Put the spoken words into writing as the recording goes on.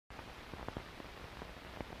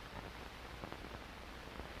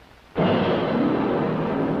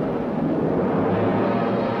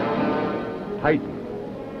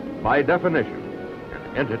Titan, by definition,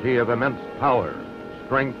 an entity of immense power,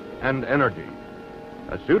 strength, and energy,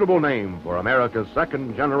 a suitable name for America's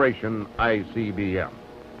second-generation ICBM.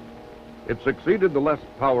 It succeeded the less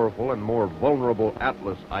powerful and more vulnerable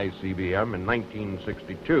Atlas ICBM in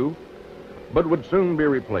 1962, but would soon be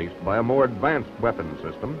replaced by a more advanced weapon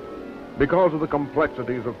system because of the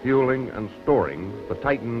complexities of fueling and storing the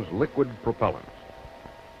Titan's liquid propellants.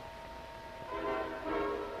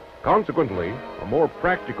 Consequently, a more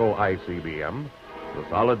practical ICBM, the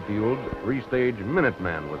solid-fueled three-stage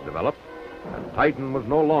Minuteman, was developed, and Titan was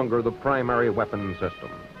no longer the primary weapon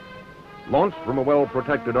system. Launched from a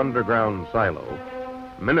well-protected underground silo,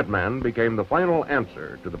 Minuteman became the final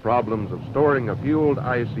answer to the problems of storing a fueled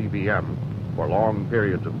ICBM for long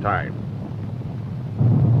periods of time.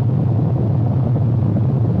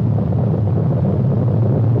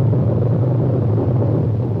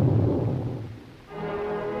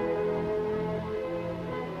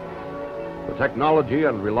 The technology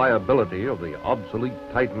and reliability of the obsolete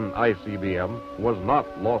Titan ICBM was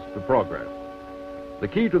not lost to progress. The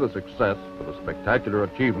key to the success of the spectacular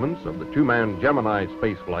achievements of the two-man Gemini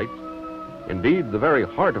space flights, indeed the very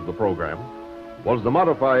heart of the program, was the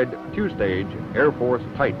modified two-stage Air Force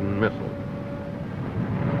Titan missile.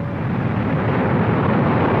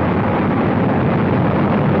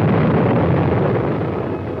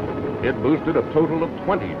 It boosted a total of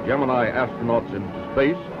 20 Gemini astronauts into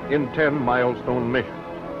space in 10 milestone missions.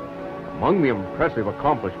 Among the impressive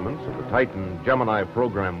accomplishments of the Titan Gemini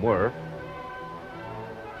program were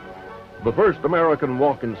the first American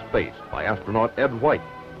walk in space by astronaut Ed White,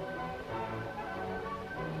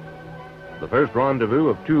 the first rendezvous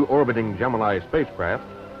of two orbiting Gemini spacecraft,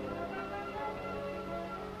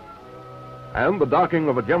 and the docking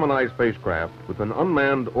of a Gemini spacecraft with an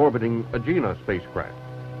unmanned orbiting Agena spacecraft.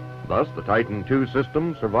 Thus, the Titan II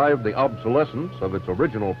system survived the obsolescence of its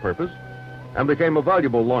original purpose and became a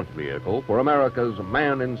valuable launch vehicle for America's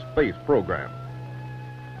Man in Space program.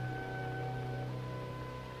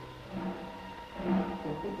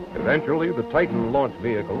 Eventually, the Titan launch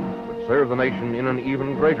vehicle would serve the nation in an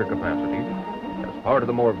even greater capacity as part of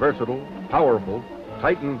the more versatile, powerful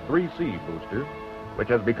Titan 3C booster, which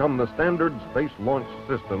has become the standard space launch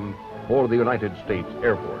system for the United States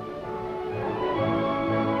Air Force.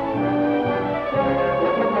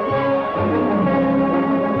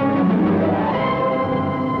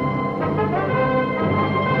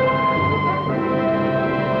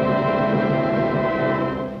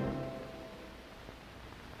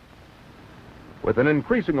 With an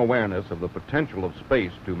increasing awareness of the potential of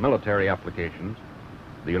space to military applications,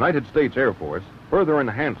 the United States Air Force further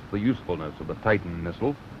enhanced the usefulness of the Titan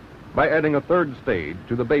missile by adding a third stage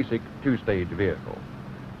to the basic two-stage vehicle.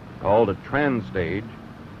 Called a trans-stage,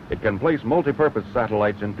 it can place multi-purpose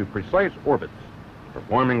satellites into precise orbits,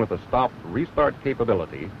 performing with a stop-restart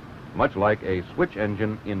capability, much like a switch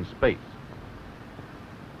engine in space.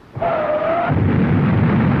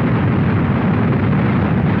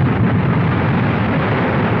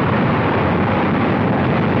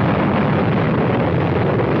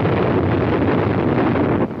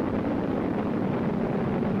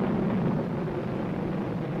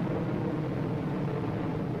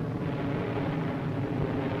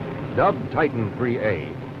 Dubbed Titan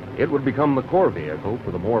 3A, it would become the core vehicle for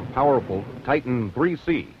the more powerful Titan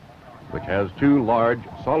 3C, which has two large,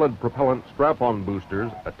 solid propellant strap-on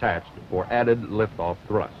boosters attached for added liftoff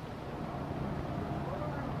thrust.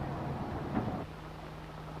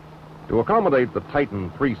 To accommodate the Titan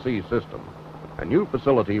 3C system, a new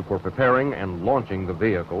facility for preparing and launching the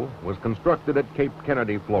vehicle was constructed at Cape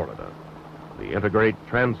Kennedy, Florida. The Integrate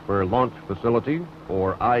Transfer Launch Facility,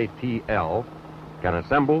 or ITL, can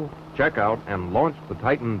assemble, check out, and launch the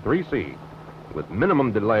Titan 3C with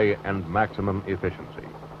minimum delay and maximum efficiency.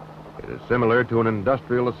 It is similar to an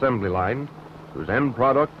industrial assembly line whose end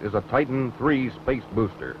product is a Titan 3 space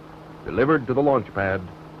booster delivered to the launch pad,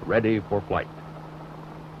 ready for flight.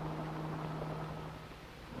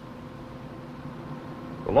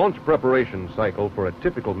 The launch preparation cycle for a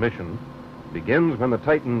typical mission begins when the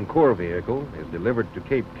Titan core vehicle is delivered to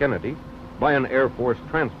Cape Kennedy by an Air Force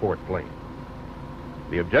transport plane.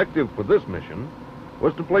 The objective for this mission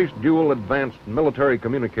was to place dual advanced military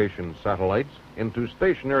communications satellites into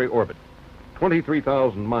stationary orbit,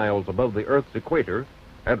 23,000 miles above the Earth's equator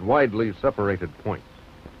at widely separated points.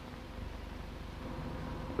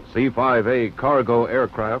 The C-5A cargo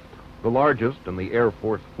aircraft, the largest in the Air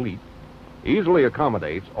Force fleet, easily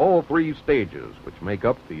accommodates all three stages which make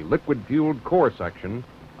up the liquid-fueled core section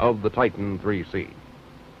of the Titan 3C.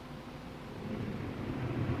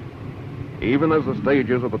 Even as the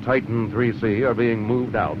stages of the Titan 3C are being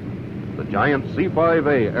moved out, the giant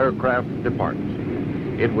C-5A aircraft departs.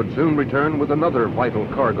 It would soon return with another vital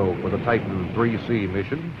cargo for the Titan 3C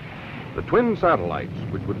mission, the twin satellites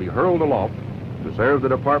which would be hurled aloft to serve the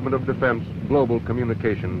Department of Defense global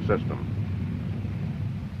communication system.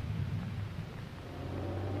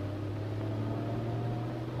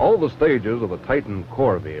 All the stages of the Titan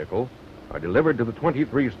core vehicle are delivered to the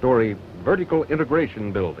 23-story vertical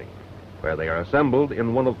integration building, where they are assembled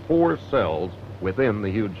in one of 4 cells within the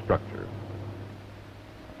huge structure.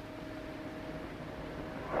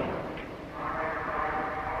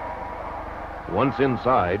 Once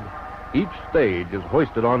inside, each stage is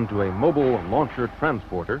hoisted onto a mobile launcher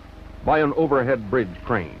transporter by an overhead bridge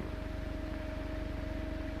crane.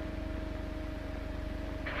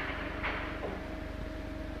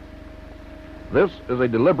 This is a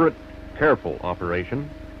deliberate, careful operation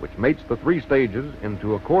which mates the 3 stages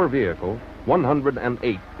into a core vehicle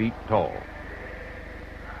 108 feet tall.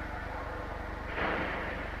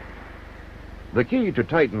 The key to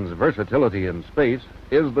Titan's versatility in space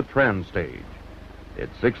is the trans stage.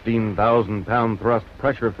 Its 16,000-pound thrust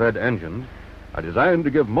pressure-fed engines are designed to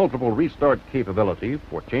give multiple restart capability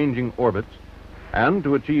for changing orbits and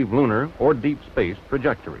to achieve lunar or deep space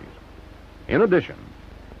trajectories. In addition,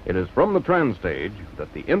 it is from the trans stage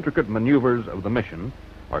that the intricate maneuvers of the mission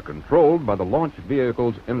are controlled by the launch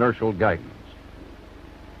vehicle's inertial guidance.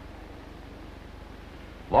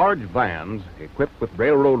 Large vans equipped with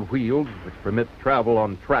railroad wheels which permit travel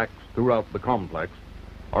on tracks throughout the complex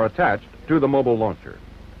are attached to the mobile launcher.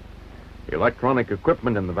 Electronic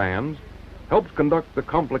equipment in the vans helps conduct the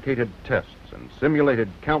complicated tests and simulated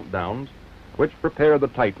countdowns which prepare the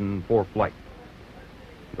Titan for flight.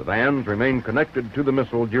 The vans remain connected to the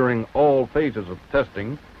missile during all phases of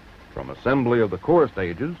testing, from assembly of the core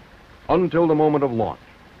stages until the moment of launch,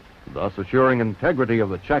 thus assuring integrity of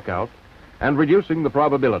the checkout and reducing the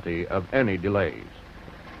probability of any delays.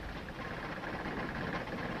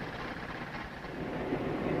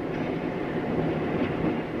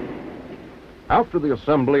 After the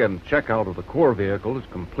assembly and checkout of the core vehicle is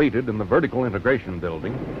completed in the vertical integration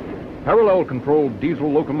building, parallel-controlled diesel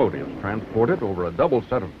locomotives transported over a double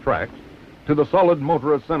set of tracks to the solid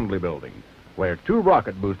motor assembly building, where 2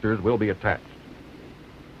 rocket boosters will be attached.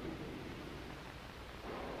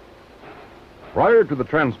 Prior to the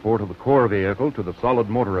transport of the core vehicle to the solid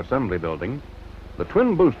motor assembly building, the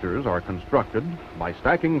twin boosters are constructed by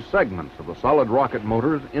stacking segments of the solid rocket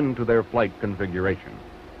motors into their flight configuration.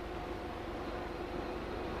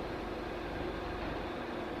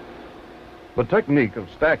 The technique of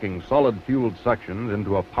stacking solid-fueled sections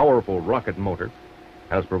into a powerful rocket motor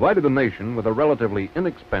has provided the nation with a relatively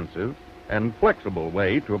inexpensive and flexible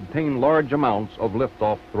way to obtain large amounts of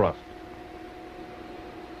liftoff thrust.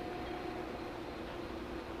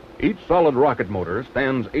 Each solid rocket motor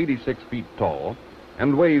stands 86 feet tall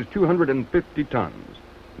and weighs 250 tons.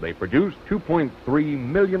 They produce 2.3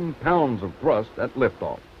 million pounds of thrust at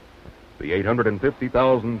liftoff. The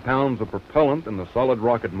 850,000 pounds of propellant in the solid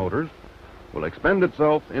rocket motors will expend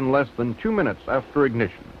itself in less than 2 minutes after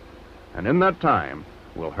ignition, and in that time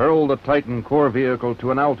will hurl the Titan core vehicle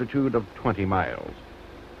to an altitude of 20 miles.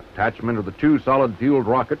 Attachment of the 2 solid-fueled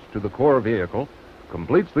rockets to the core vehicle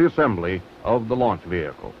completes the assembly of the launch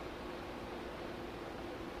vehicle.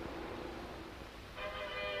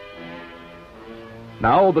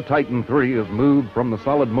 Now the Titan III is moved from the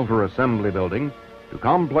solid motor assembly building to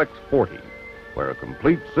Complex 40, where a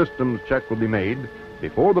complete systems check will be made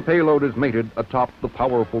before the payload is mated atop the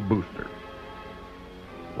powerful booster.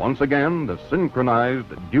 Once again, the synchronized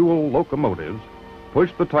dual locomotives push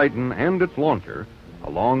the Titan and its launcher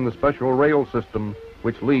along the special rail system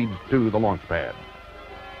which leads to the launch pad.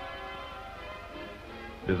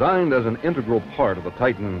 Designed as an integral part of the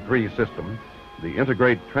Titan III system, the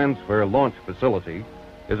Integrate Transfer Launch Facility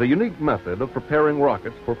is a unique method of preparing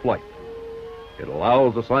rockets for flight. It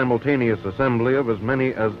allows the simultaneous assembly of as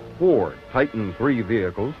many as 4 Titan III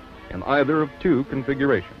vehicles in either of 2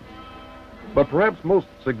 configurations. But perhaps most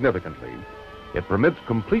significantly, it permits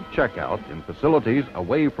complete checkout in facilities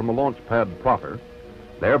away from the launch pad proper,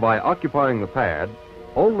 thereby occupying the pad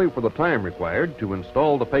only for the time required to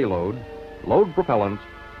install the payload, load propellants,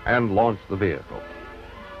 and launch the vehicle.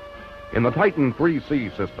 In the Titan 3C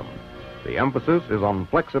system, the emphasis is on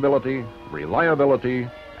flexibility, reliability,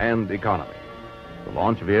 and economy. The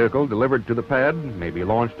launch vehicle delivered to the pad may be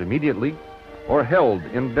launched immediately or held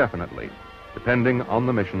indefinitely, depending on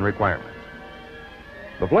the mission requirements.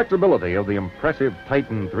 The flexibility of the impressive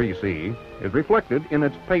Titan 3C is reflected in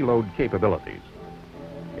its payload capabilities.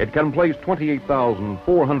 It can place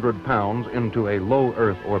 28,400 pounds into a low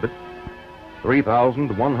Earth orbit,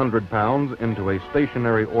 3,100 pounds into a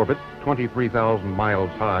stationary orbit 23,000 miles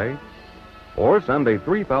high, or send a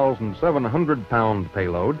 3,700-pound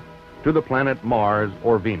payload to the planet Mars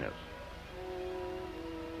or Venus.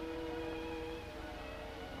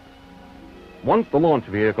 Once the launch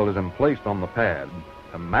vehicle is emplaced on the pad,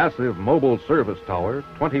 a massive mobile service tower,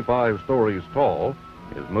 25 stories tall,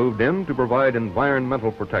 is moved in to provide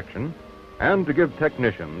environmental protection and to give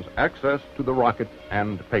technicians access to the rocket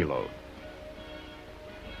and payload.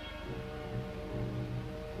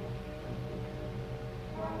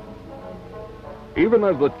 Even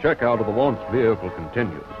as the checkout of the launch vehicle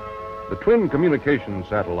continues, the twin communication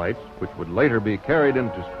satellites, which would later be carried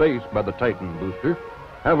into space by the Titan booster,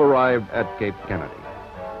 have arrived at Cape Kennedy.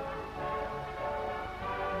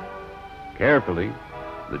 Carefully,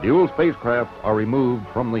 the dual spacecraft are removed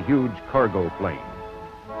from the huge cargo plane.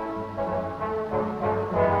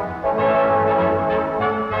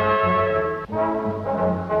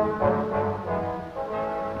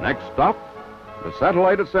 Next stop, the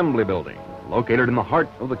Satellite Assembly Building, located in the heart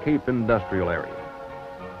of the Cape Industrial Area.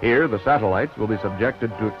 Here, the satellites will be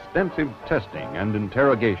subjected to extensive testing and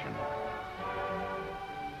interrogation.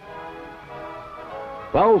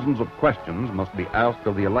 Thousands of questions must be asked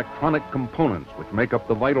of the electronic components which make up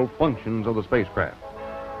the vital functions of the spacecraft,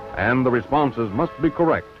 and the responses must be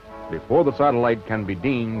correct before the satellite can be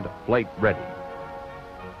deemed flight ready.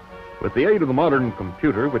 With the aid of the modern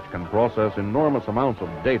computer, which can process enormous amounts of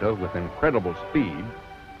data with incredible speed,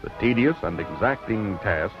 the tedious and exacting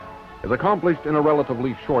task is accomplished in a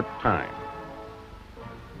relatively short time.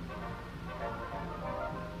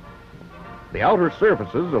 The outer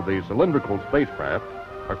surfaces of the cylindrical spacecraft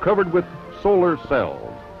are covered with solar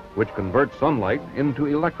cells, which convert sunlight into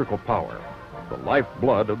electrical power, the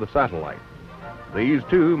lifeblood of the satellite. These,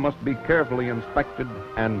 too, must be carefully inspected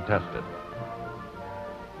and tested.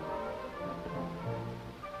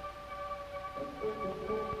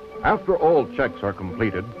 After all checks are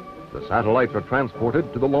completed, the satellites are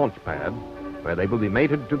transported to the launch pad, where they will be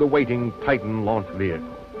mated to the waiting Titan launch vehicle.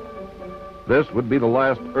 This would be the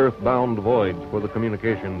last earthbound voyage for the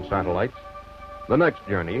communication satellites. The next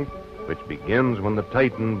journey, which begins when the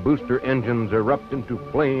Titan booster engines erupt into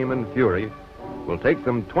flame and fury, will take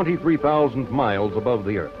them 23,000 miles above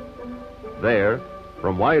the Earth. There,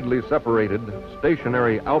 from widely separated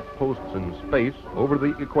stationary outposts in space over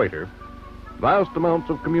the equator, vast amounts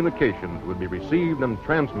of communications would be received and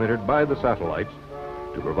transmitted by the satellites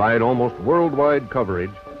to provide almost worldwide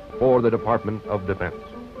coverage for the Department of Defense.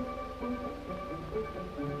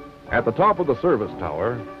 At the top of the service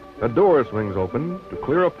tower, a door swings open to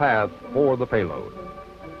clear a path for the payload.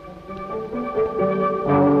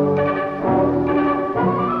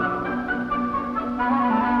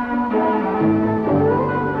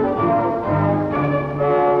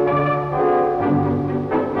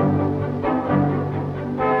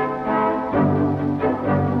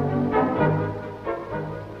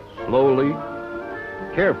 Slowly,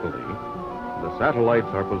 carefully, the satellites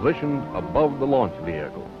are positioned above the launch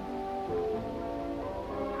vehicle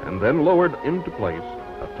and then lowered into place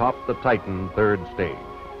atop the Titan third stage.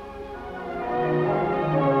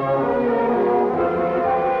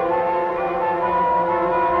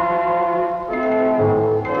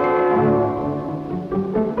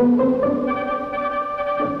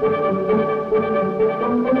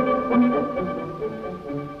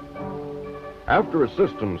 After a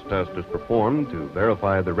systems test is performed to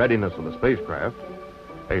verify the readiness of the spacecraft,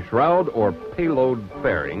 a shroud or payload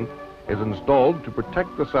fairing is installed to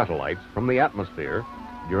protect the satellites from the atmosphere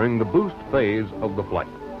during the boost phase of the flight.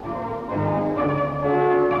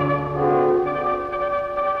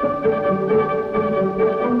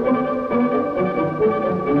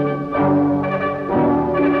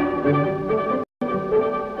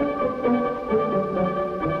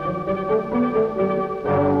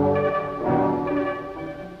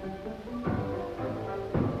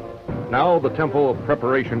 Now the tempo of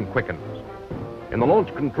preparation quickens. In the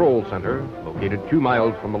Launch Control Center, located 2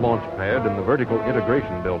 miles from the launch pad in the Vertical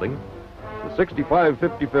Integration Building, the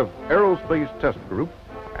 6555th Aerospace Test Group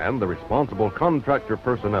and the responsible contractor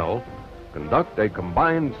personnel conduct a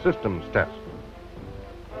combined systems test.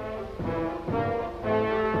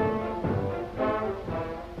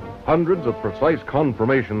 Hundreds of precise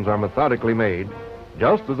conformations are methodically made,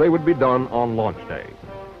 just as they would be done on launch day.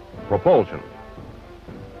 Propulsion,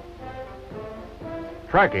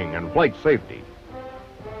 tracking and flight safety,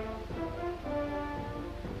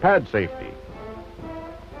 pad safety,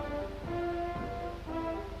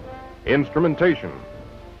 instrumentation.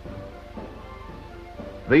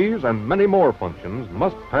 These and many more functions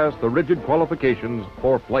must pass the rigid qualifications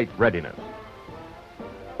for flight readiness.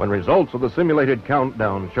 When results of the simulated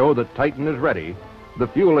countdown show that Titan is ready, the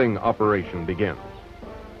fueling operation begins.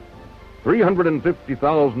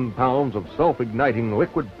 350,000 pounds of self-igniting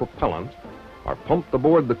liquid propellants are pumped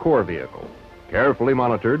aboard the core vehicle, carefully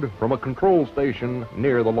monitored from a control station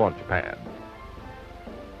near the launch pad.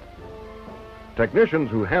 Technicians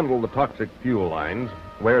who handle the toxic fuel lines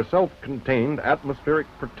wear self-contained atmospheric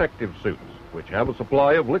protective suits, which have a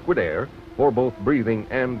supply of liquid air for both breathing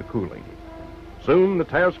and cooling. Soon the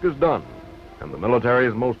task is done, and the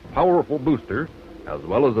military's most powerful booster, as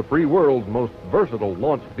well as the free world's most versatile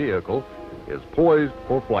launch vehicle, is poised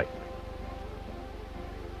for flight.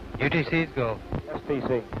 UTCs go.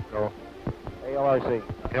 STC, go. ALRC.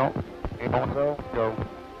 Go. SO, go.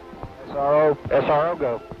 SRO,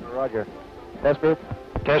 go. Roger. Test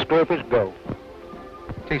group is go.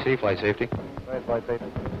 TC, flight safety. Flight safety.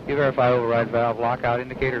 You verify override valve lockout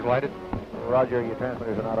indicators lighted? Roger, your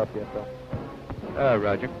transmitters are not up yet, though.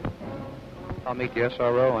 Roger. I'll meet the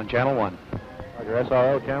SRO on channel 1. Roger,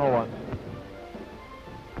 SRO, channel 1.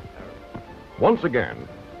 Once again,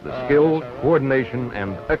 the skill, coordination,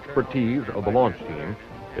 and expertise of the launch team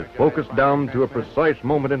is focused down to a precise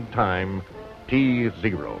moment in time,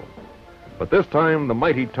 T0. But this time, the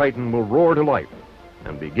mighty Titan will roar to life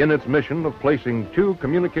and begin its mission of placing 2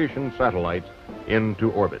 communication satellites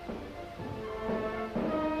into orbit.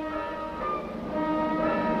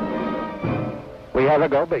 We have a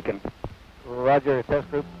go beacon. Roger, test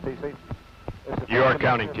group, TC. You are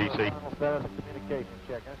counting, TC.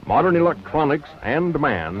 Modern electronics and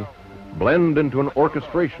man blend into an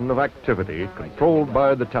orchestration of activity controlled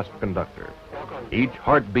by the test conductor. Each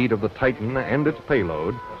heartbeat of the Titan and its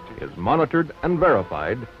payload is monitored and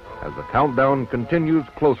verified as the countdown continues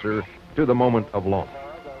closer to the moment of launch.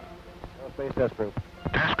 Space test group.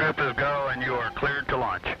 Test group is go, and you are cleared to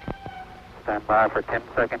launch. Stand by for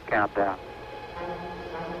 10-second countdown.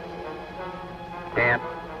 10,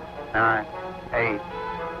 9, 8,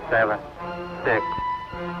 7, 6,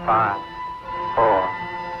 5, 4,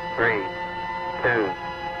 3, 2,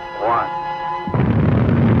 1.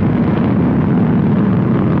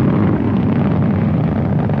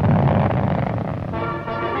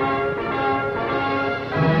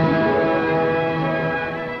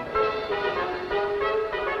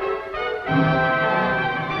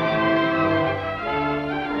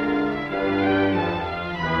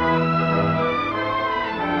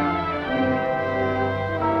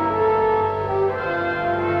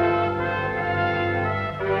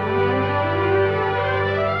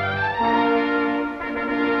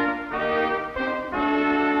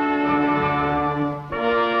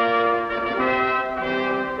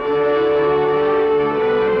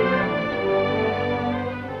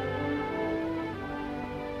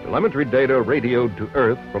 Telemetry data radioed to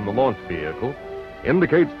Earth from the launch vehicle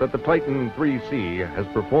indicates that the Titan 3C has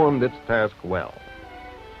performed its task well.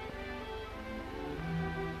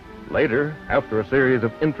 Later, after a series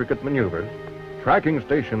of intricate maneuvers, tracking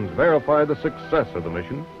stations verify the success of the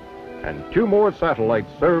mission, and 2 more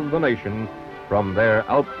satellites serve the nation from their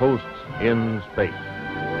outposts in space.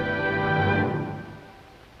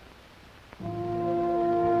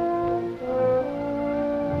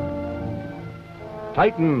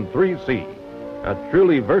 Titan 3C, a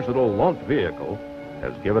truly versatile launch vehicle,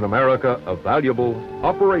 has given America a valuable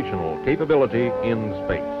operational capability in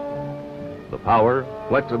space. The power,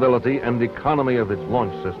 flexibility, and economy of its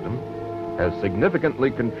launch system has significantly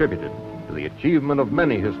contributed to the achievement of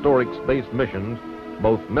many historic space missions,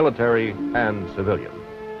 both military and civilian.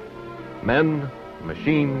 Men,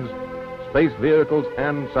 machines, space vehicles,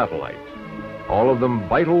 and satellites, all of them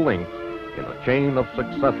vital links in a chain of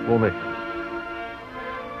successful missions.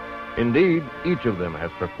 Indeed, each of them has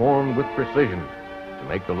performed with precision to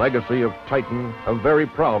make the legacy of Titan a very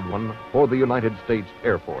proud one for the United States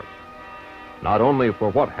Air Force, not only for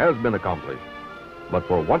what has been accomplished, but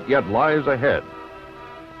for what yet lies ahead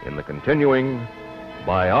in the continuing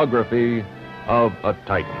biography of a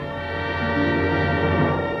Titan.